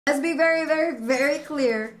Let's be very, very, very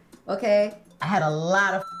clear, okay? I had a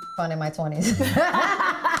lot of fun in my 20s.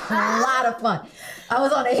 A lot of fun. I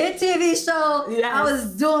was on a hit TV show. Yes. I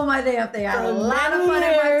was doing my damn thing. I had a lot of fun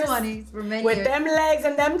in my 20s for many years. With them legs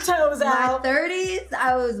and them toes out. My 30s,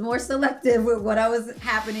 I was more selective with what I was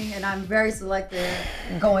happening, and I'm very selective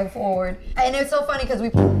going forward. And it's so funny because we...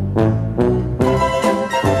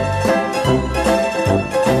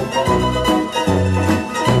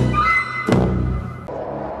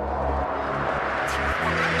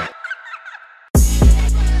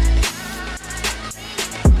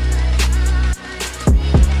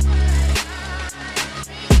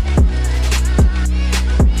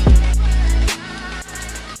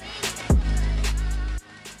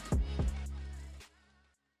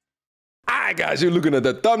 Guys, you're looking at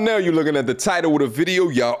the thumbnail, you're looking at the title of the video,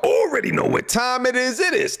 y'all already know what time it is.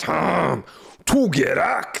 It is time to get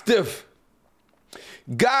active.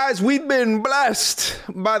 Guys, we've been blessed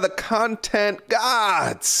by the content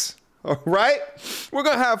gods, all right? We're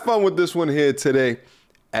gonna have fun with this one here today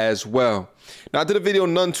as well. Now, I did a video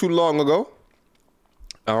none too long ago,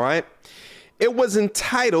 all right? It was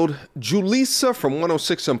entitled, Julissa from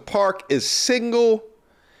 106 & Park is single,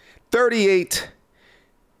 38,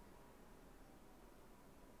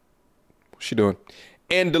 she doing?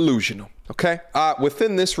 And delusional, okay?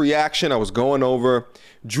 Within this reaction, I was going over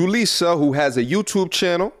Julissa, who has a YouTube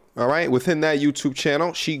channel, all right? Within that YouTube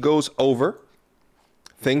channel, she goes over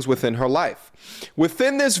things within her life.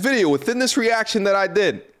 Within this video, within this reaction that I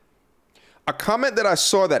did, a comment that I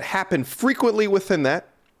saw that happened frequently within that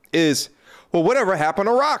is, well, whatever happened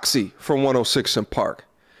to Rocsi from 106 & Park?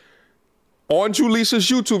 On Julissa's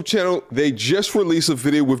YouTube channel, they just released a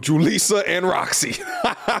video with Julissa and Rocsi.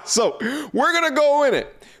 So we're gonna go in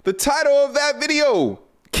it. The title of that video,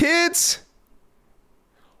 kids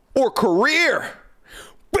or career?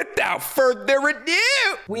 Without further ado.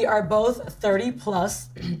 We are both 30 plus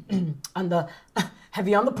on the,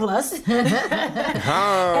 heavy on the plus. Well,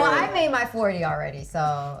 I made my 40 already,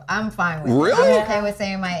 so I'm fine with it. Really? I'm okay with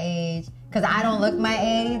saying my age. Because I don't look my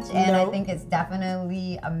age, and I think it's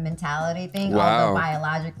definitely a mentality thing. Wow. Although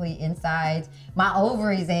biologically inside, my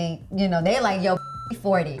ovaries ain't, you know, they like, yo,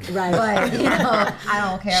 40. Right. But, you know, I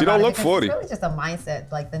don't care. She about don't it look 40. It's really just a mindset,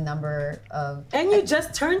 like the number of... And you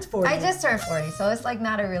just turned 40. I just turned 40, so it's like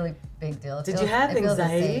not a really big deal. Did you have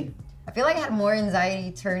anxiety? I feel like I had more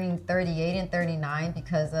anxiety turning 38 and 39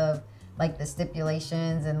 because of like the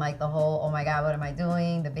stipulations and like the whole, oh my God, what am I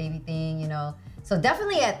doing? The baby thing, you know. So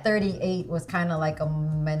definitely at 38 was kind of like a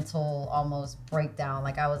mental almost breakdown.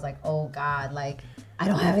 Like I was like, oh God, like I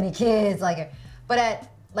don't have any kids. Like, but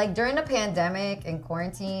at like during the pandemic and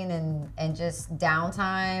quarantine and just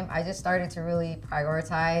downtime, I just started to really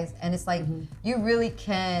prioritize. And it's like, you really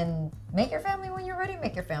can make your family when you're ready to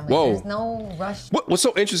make your family. Whoa. There's no rush. What's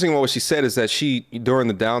so interesting about what she said is that she, during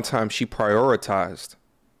the downtime, she prioritized.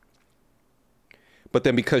 But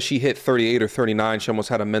then because she hit 38 or 39, she almost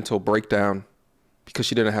had a mental breakdown because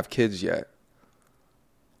she didn't have kids yet.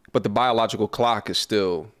 But the biological clock is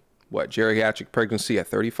still, what, geriatric pregnancy at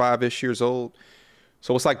 35-ish years old?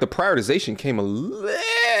 So it's like the prioritization came a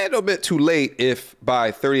little bit too late if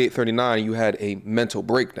by 38, 39, you had a mental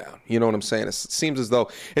breakdown. You know what I'm saying? It seems as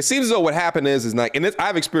though what happened is like, and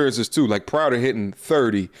I've experienced this too, like prior to hitting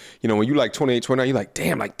 30, you know, when you like 28, 29, you're like,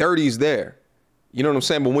 damn, like 30's there. You know what I'm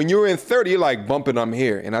saying? But when you're in 30, you're like, bumping, I'm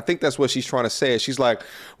here. And I think that's what she's trying to say. She's like,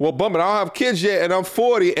 well, bumping, I don't have kids yet, and I'm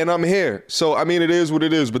 40, and I'm here. So, I mean, it is what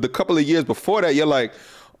it is. But the couple of years before that, you're like,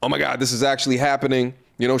 oh my God, this is actually happening.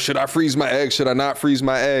 You know, should I freeze my eggs? Should I not freeze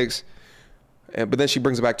my eggs? But then she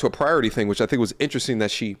brings it back to a priority thing, which I think was interesting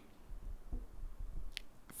that she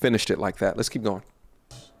finished it like that. Let's keep going.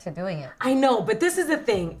 To doing it. I know, but this is the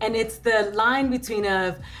thing, and it's the line between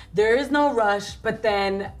there is no rush, but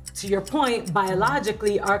then to your point,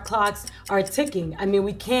 biologically our clocks are ticking. I mean,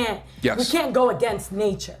 we can't go against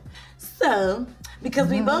nature. So, because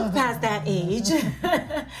we both passed that age,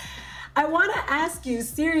 I want to ask you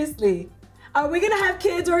seriously, are we gonna have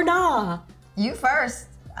kids or not? You first.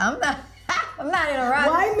 I'm not in a rush.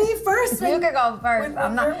 Why me first? You can go first.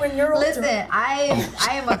 When you're older. Listen, I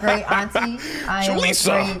am a great auntie. I am a great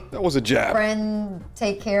that was a jab. Friend,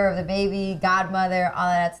 take care of the baby, godmother, all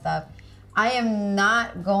of that stuff. I am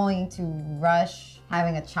not going to rush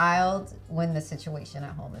having a child when the situation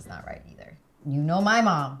at home is not right either. You know my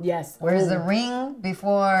mom. Yes. Where's the ring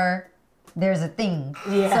before there's a thing?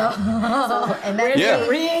 Yeah. So and then there's a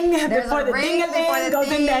ring before the ding-a-ling goes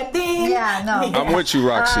in that thing. Yeah, no. I'm with you,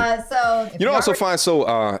 Rocsi. So you know, also find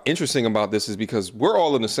so interesting about this is because we're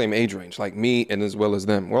all in the same age range, like me and as well as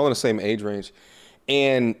them. We're all in the same age range.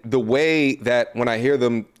 And the way that when I hear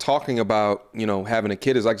them talking about, you know, having a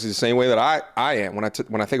kid is actually the same way that I am when I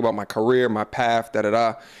think about my career, my path, da da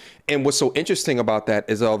da. And what's so interesting about that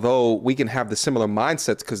is although we can have the similar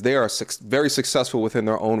mindsets because they are very successful within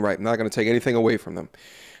their own right. I'm not going to take anything away from them.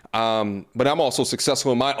 But I'm also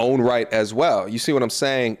successful in my own right as well. You see what I'm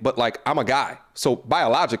saying? But like, I'm a guy. So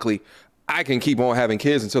biologically, I can keep on having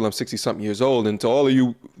kids until I'm 60 something years old. And to all of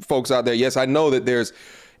you folks out there, yes, I know that there's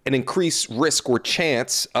an increased risk or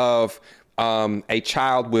chance of a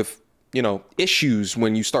child with, you know, issues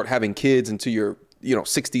when you start having kids into your, you know,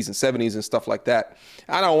 60s and 70s and stuff like that.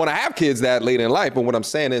 I don't want to have kids that late in life, but what I'm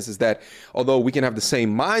saying is that although we can have the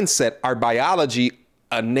same mindset, our biology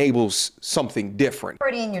enables something different.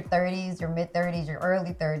 Already in your 30s, your mid 30s, your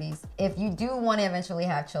early 30s, if you do want to eventually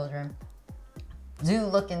have children, do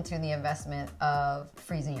look into the investment of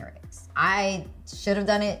freezing your eggs. I should have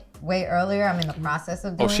done it way earlier. I'm in the process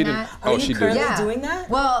of doing that. Are you currently yeah. doing that?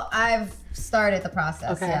 Well, I've started the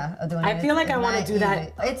process, okay. yeah, of doing it. I feel like I want to do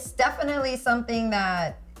that. It's definitely something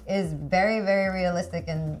that is very, very realistic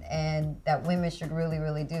and that women should really,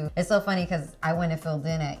 really do. It's so funny because I went and filled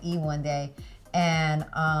in at E one day and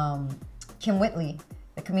Kim Whitley,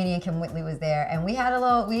 the comedian Kim Whitley was there and we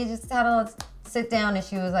just had a little sit down and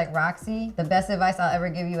she was like, Rocsi, the best advice I'll ever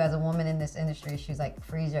give you as a woman in this industry, she's like,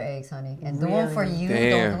 freeze your eggs, honey. And do it for you,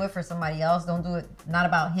 don't do it for somebody else. Don't do it, not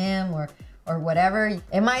about him or whatever.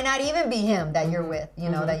 It might not even be him that you're with, you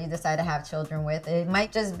know, that you decide to have children with. It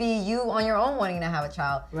might just be you on your own wanting to have a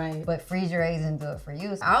child. Right. But freeze your eggs and do it for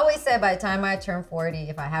you. So I always said by the time I turn 40,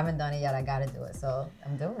 if I haven't done it yet, I gotta do it. So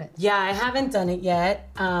I'm doing it. Yeah, I haven't done it yet.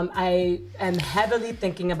 I am heavily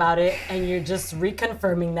thinking about it and you're just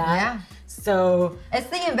reconfirming that. Yeah. So it's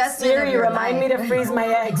the investment. Siri, remind me to freeze my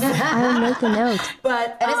eggs. I'll make a note.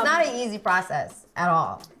 But and it's not an easy process at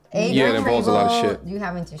all. Yeah, it involves a lot of shit. You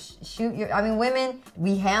having to shoot your, I mean, women,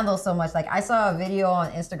 we handle so much. Like I saw a video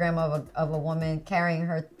on Instagram of a woman carrying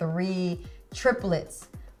her 3 triplets,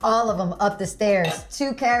 all of them up the stairs,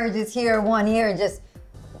 2 carriages here, 1 here, and just,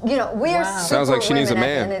 you know, we're super sounds like she needs a man.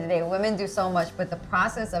 At the end of the day, women do so much, but the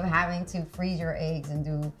process of having to freeze your eggs and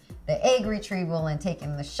do the egg retrieval and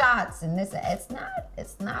taking the shots and this,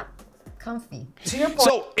 it's not comfy. To your point.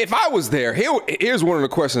 So if I was there, here's one of the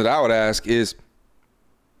questions that I would ask is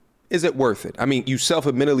it worth it? I mean, you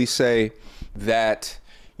self-admittedly say that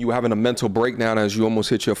you were having a mental breakdown as you almost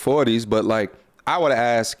hit your 40s, but like, I would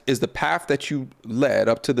ask, is the path that you led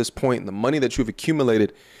up to this point and the money that you've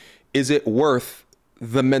accumulated, is it worth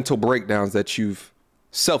the mental breakdowns that you've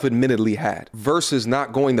self-admittedly had versus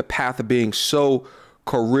not going the path of being so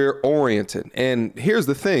career-oriented? And here's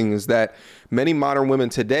the thing is that many modern women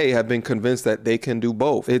today have been convinced that they can do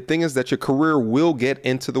both. The thing is that your career will get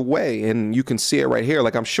into the way, and you can see it right here.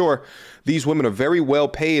 Like, I'm sure these women are very well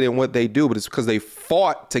paid in what they do, but it's because they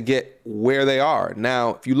fought to get where they are.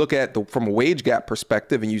 Now, if you look at from a wage gap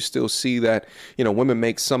perspective and you still see that, you know, women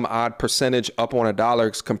make some odd percentage up on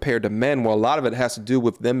 $1 compared to men, well, a lot of it has to do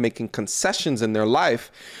with them making concessions in their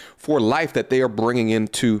life for life that they are bringing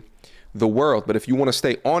into the world. But if you want to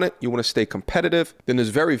stay on it, you want to stay competitive, then there's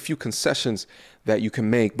very few concessions that you can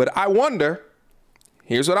make. But I wonder,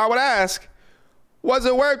 here's what I would ask, was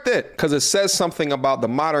it worth it? Because it says something about the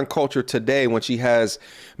modern culture today when she has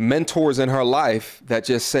mentors in her life that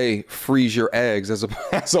just say, freeze your eggs, as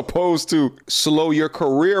opposed to slow your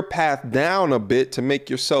career path down a bit to make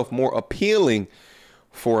yourself more appealing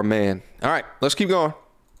for a man. All right, let's keep going.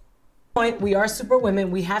 Point, we are super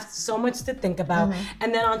women. We have so much to think about.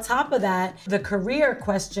 And then on top of that, the career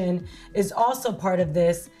question is also part of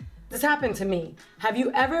this. This happened to me. Have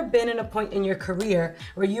you ever been in a point in your career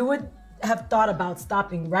where you would have thought about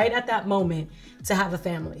stopping right at that moment to have a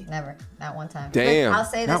family? Never, not one time. Damn, I'll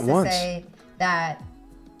say this to say that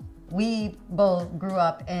we both grew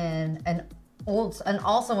up in an old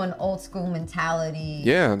school mentality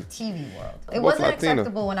TV world. It wasn't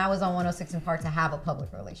acceptable when I was on 106 in Park to have a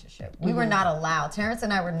public relationship. We were not allowed. Terrence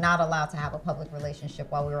and I were not allowed to have a public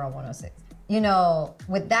relationship while we were on 106. You know,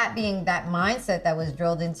 with that being that mindset that was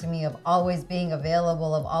drilled into me of always being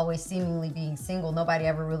available, of always seemingly being single, nobody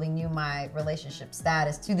ever really knew my relationship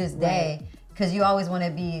status to this day. Because you always want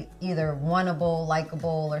to be either wannabe,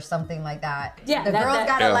 likable, or something like that. Yeah, the girls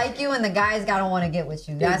gotta like you, and the guys gotta want to get with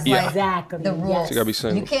you. That's like exactly the rule. Yes. You gotta be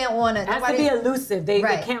single. You can't want to. Has to be elusive. They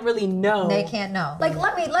can't really know. They can't know. Like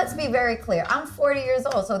let's be very clear. I'm 40 years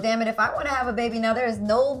old, so damn it, if I want to have a baby now, there is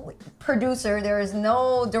no producer, there is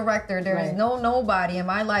no director, there is no nobody in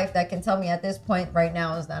my life that can tell me at this point right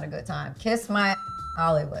now is not a good time. Kiss my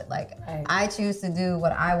Hollywood. Like I choose to do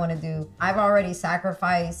what I want to do. I've already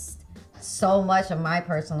sacrificed so much of my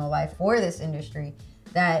personal life for this industry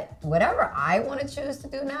that whatever I want to choose to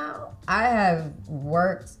do now, I have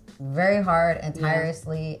worked very hard and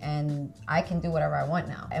tirelessly, and I can do whatever I want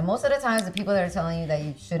now. And most of the times, the people that are telling you that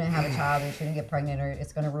you shouldn't have a child, or you shouldn't get pregnant, or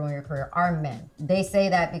it's going to ruin your career are men. They say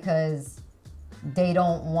that because they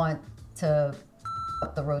don't want to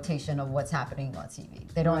up the rotation of what's happening on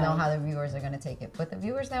TV. They don't know how the viewers are going to take it, but the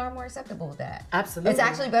viewers now are more acceptable with that. Absolutely. It's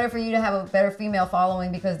actually better for you to have a better female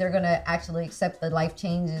following because they're going to actually accept the life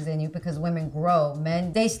changes in you because women grow.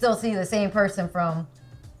 Men, they still see the same person from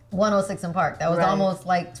 106 in Park. That was almost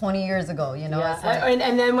like 20 years ago, you know? Yeah. It's like,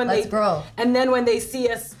 and then when let's grow. And then when they see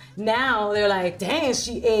us now, they're like, dang,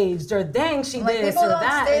 she aged, or dang, she like, this or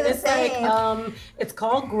that. And it's same. like, it's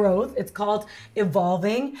called growth. It's called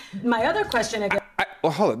evolving. My other question again.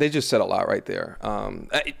 Well, hold on. They just said a lot right there.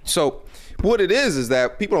 So what it is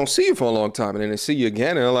that people don't see you for a long time, and then they see you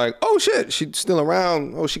again, and they're like, oh shit, she's still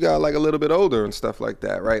around. Oh, she got like a little bit older and stuff like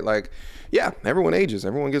that, right? Like, yeah, everyone ages.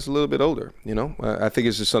 Everyone gets a little bit older, you know? I think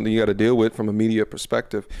it's just something you got to deal with from a media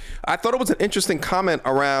perspective. I thought it was an interesting comment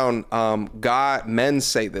around men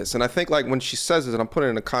say this. And I think like when she says this, and I'm putting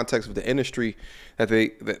it in the context of the industry that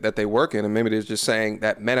they work in, and maybe they're just saying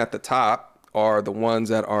that men at the top are the ones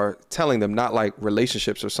that are telling them, not like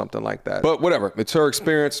relationships or something like that. But whatever, it's her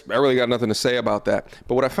experience. I really got nothing to say about that.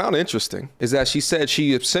 But what I found interesting is that she said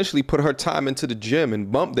she essentially put her time into the gym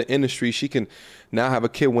and bumped the industry. She can now have a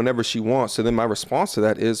kid whenever she wants. So then my response to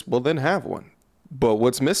that is, well, then have one. But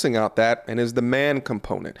what's missing out that and is the man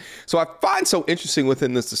component. So I find so interesting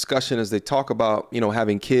within this discussion as they talk about, you know,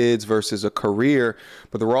 having kids versus a career,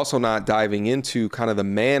 but they're also not diving into kind of the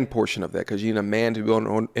man portion of that, because you need a man to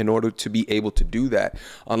go in order to be able to do that,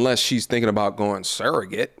 unless she's thinking about going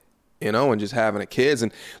surrogate, you know, and just having a kids.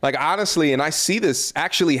 And like, honestly, and I see this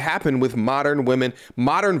actually happen with modern women,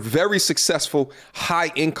 modern, very successful,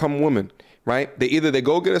 high income women, right? They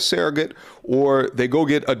go get a surrogate, or they go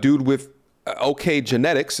get a dude with okay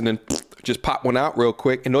genetics and then just pop one out real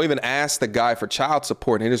quick, and don't even ask the guy for child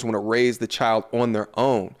support, and they just want to raise the child on their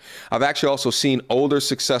own. I've actually also seen older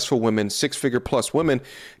successful women, 6-figure plus women,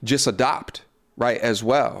 just adopt, right, as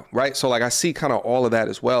well, right? So like I see kind of all of that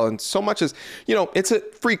as well. And so much as, you know, it's a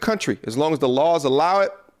free country. As long as the laws allow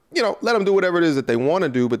it, you know, let them do whatever it is that they want to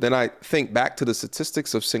do. But then I think back to the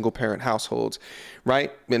statistics of single parent households,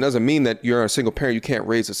 right? It doesn't mean that you're a single parent, you can't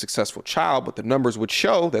raise a successful child, but the numbers would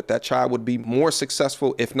show that that child would be more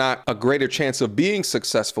successful, if not a greater chance of being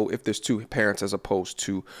successful, if there's two parents as opposed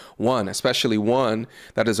to one, especially one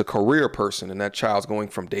that is a career person, and that child's going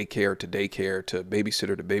from daycare to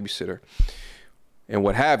babysitter and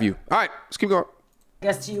what have you. All right, let's keep going. I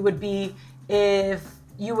guess you would be if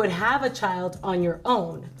you would have a child on your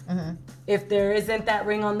own. If there isn't that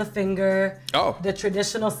ring on the finger, the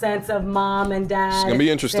traditional sense of mom and dad it's gonna be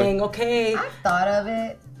interesting. saying, okay, I've thought of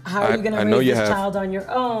it. How are you gonna raise this child on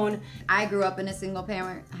your own? I grew up in a single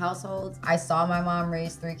parent household. I saw my mom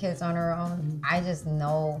raise 3 kids on her own. I just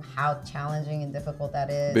know how challenging and difficult that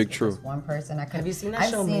is. Big true. Just one person. Have you seen that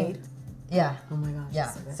show Made? Yeah. Oh my gosh. Yeah.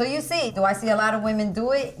 So you see, do I see a lot of women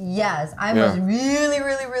do it? Yes. I must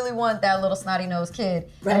really want that little snotty-nosed kid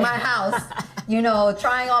in my house, you know,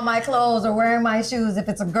 trying on my clothes or wearing my shoes if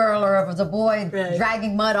it's a girl, or if it's a boy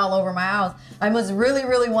dragging mud all over my house. I must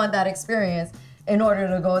really want that experience in order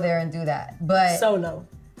to go there and do that. But solo.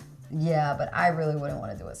 Yeah, but I really wouldn't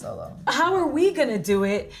want to do it solo. How are we gonna do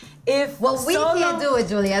it if we can't do it,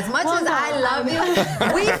 Julie. As much as I love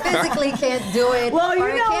you, we physically can't do it. Well, you or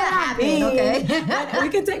know it can't happen, okay? We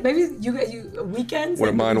can take maybe you weekends.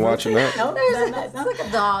 Wouldn't mind watching that. No, it's like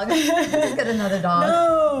a dog. Let's get another dog.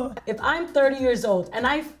 No. If I'm 30 years old and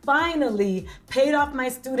I finally paid off my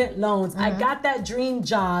student loans, I got that dream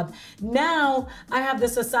job. Now I have the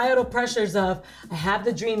societal pressures of I have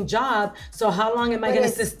the dream job. So how long am I going to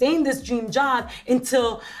sustain this dream job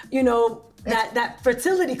until, you know, that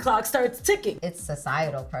fertility clock starts ticking? It's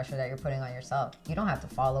societal pressure that you're putting on yourself. You don't have to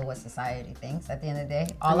follow what society thinks at the end of the day.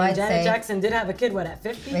 Janet Jackson did have a kid, what, at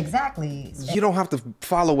 50? Exactly. You don't have to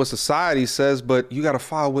follow what society says, but you got to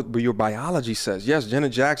follow what your biology says. Yes,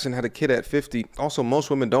 Janet Jackson had a kid at 50. Also, most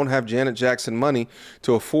women don't have Janet Jackson money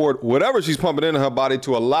to afford whatever she's pumping into her body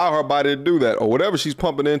to allow her body to do that, or whatever she's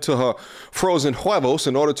pumping into her frozen huevos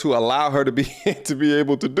in order to allow her to be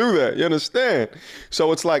able to do that. You understand?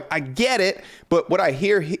 So it's like, I get it. But what I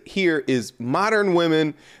hear here is modern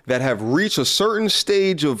women that have reached a certain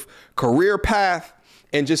stage of career path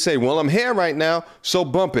and just say, well, I'm here right now, so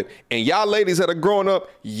bump it. And y'all ladies that are growing up,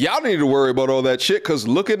 y'all need to worry about all that shit, because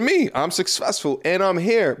look at me. I'm successful and I'm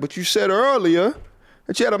here. But you said earlier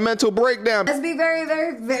that you had a mental breakdown. Let's be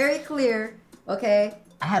very clear, okay?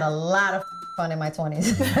 I had a lot of fun in my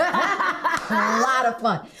 20s. lot of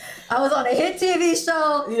fun. I was on a hit TV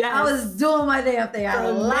show. Yes. I was doing my damn thing. I had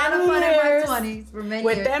a lot of fun in my 20s for many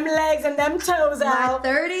years. With them legs and them toes out. My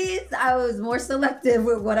 30s, I was more selective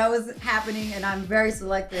with what I was happening, and I'm very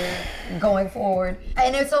selective going forward.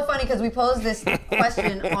 And it's so funny because we posed this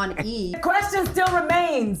question on E. The question still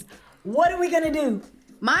remains. What are we going to do?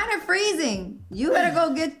 Mine are freezing. You better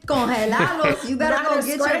go get congelados. You better go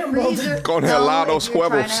get your freezer. Congelados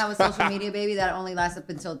huevos. You're trying to have a social media baby that only lasts up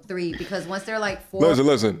until 3 because once they're like 4.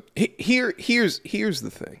 Listen. Here's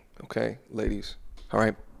the thing, okay, ladies. All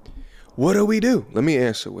right. What do we do? Let me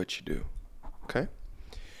answer what you do. Okay.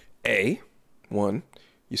 A,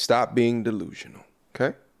 you stop being delusional.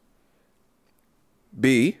 Okay.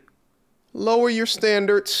 B, lower your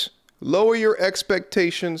standards, lower your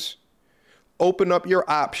expectations. Open up your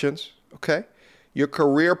options, okay? Your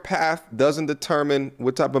career path doesn't determine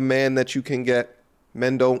what type of man that you can get.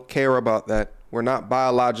 Men don't care about that. We're not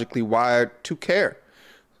biologically wired to care.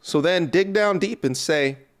 So then dig down deep and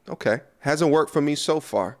say, okay, hasn't worked for me so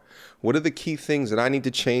far. What are the key things that I need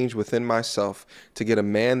to change within myself to get a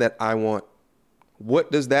man that I want?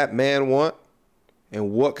 What does that man want?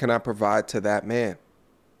 And what can I provide to that man?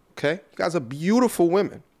 Okay? You guys are beautiful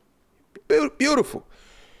women. Beautiful.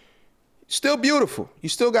 Still beautiful. You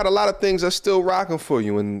still got a lot of things that's still rocking for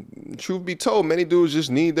you. And truth be told, many dudes just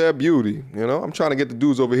need their beauty. You know, I'm trying to get the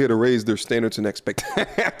dudes over here to raise their standards and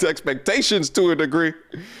expectations to a degree.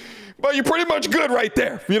 But you're pretty much good right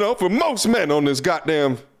there, you know, for most men on this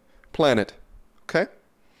goddamn planet. Okay?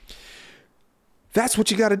 That's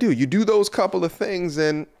what you got to do. You do those couple of things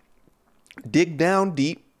and dig down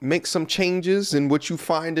deep. Make some changes in what you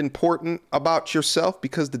find important about yourself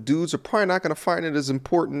because the dudes are probably not going to find it as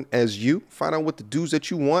important as you. Find out what the dudes that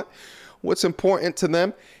you want, what's important to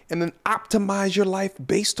them, and then optimize your life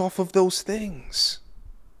based off of those things.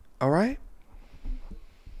 All right?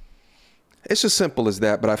 It's as simple as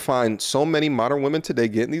that, but I find so many modern women today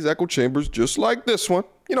get in these echo chambers just like this one.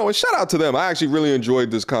 You know, and shout out to them. I actually really enjoyed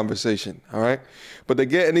this conversation, all right? But they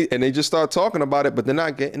get in and they just start talking about it, but they're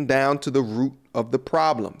not getting down to the root of the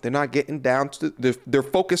problem. They're not getting down to they're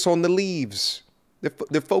focused on the leaves.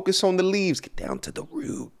 They're focused on the leaves. Get down to the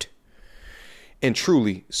root. And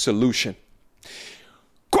truly, solution.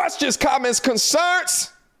 Questions, comments,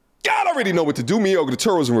 concerns? God already know what to do. Mediocre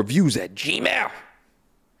Tourism Reviews at gmail.com.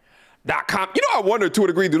 You know, I wonder to a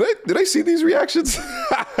degree, do they see these reactions?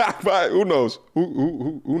 But who knows?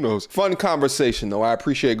 Who knows? Fun conversation, though. I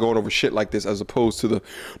appreciate going over shit like this as opposed to the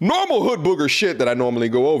normal hood booger shit that I normally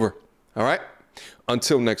go over. All right?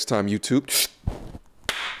 Until next time, YouTube.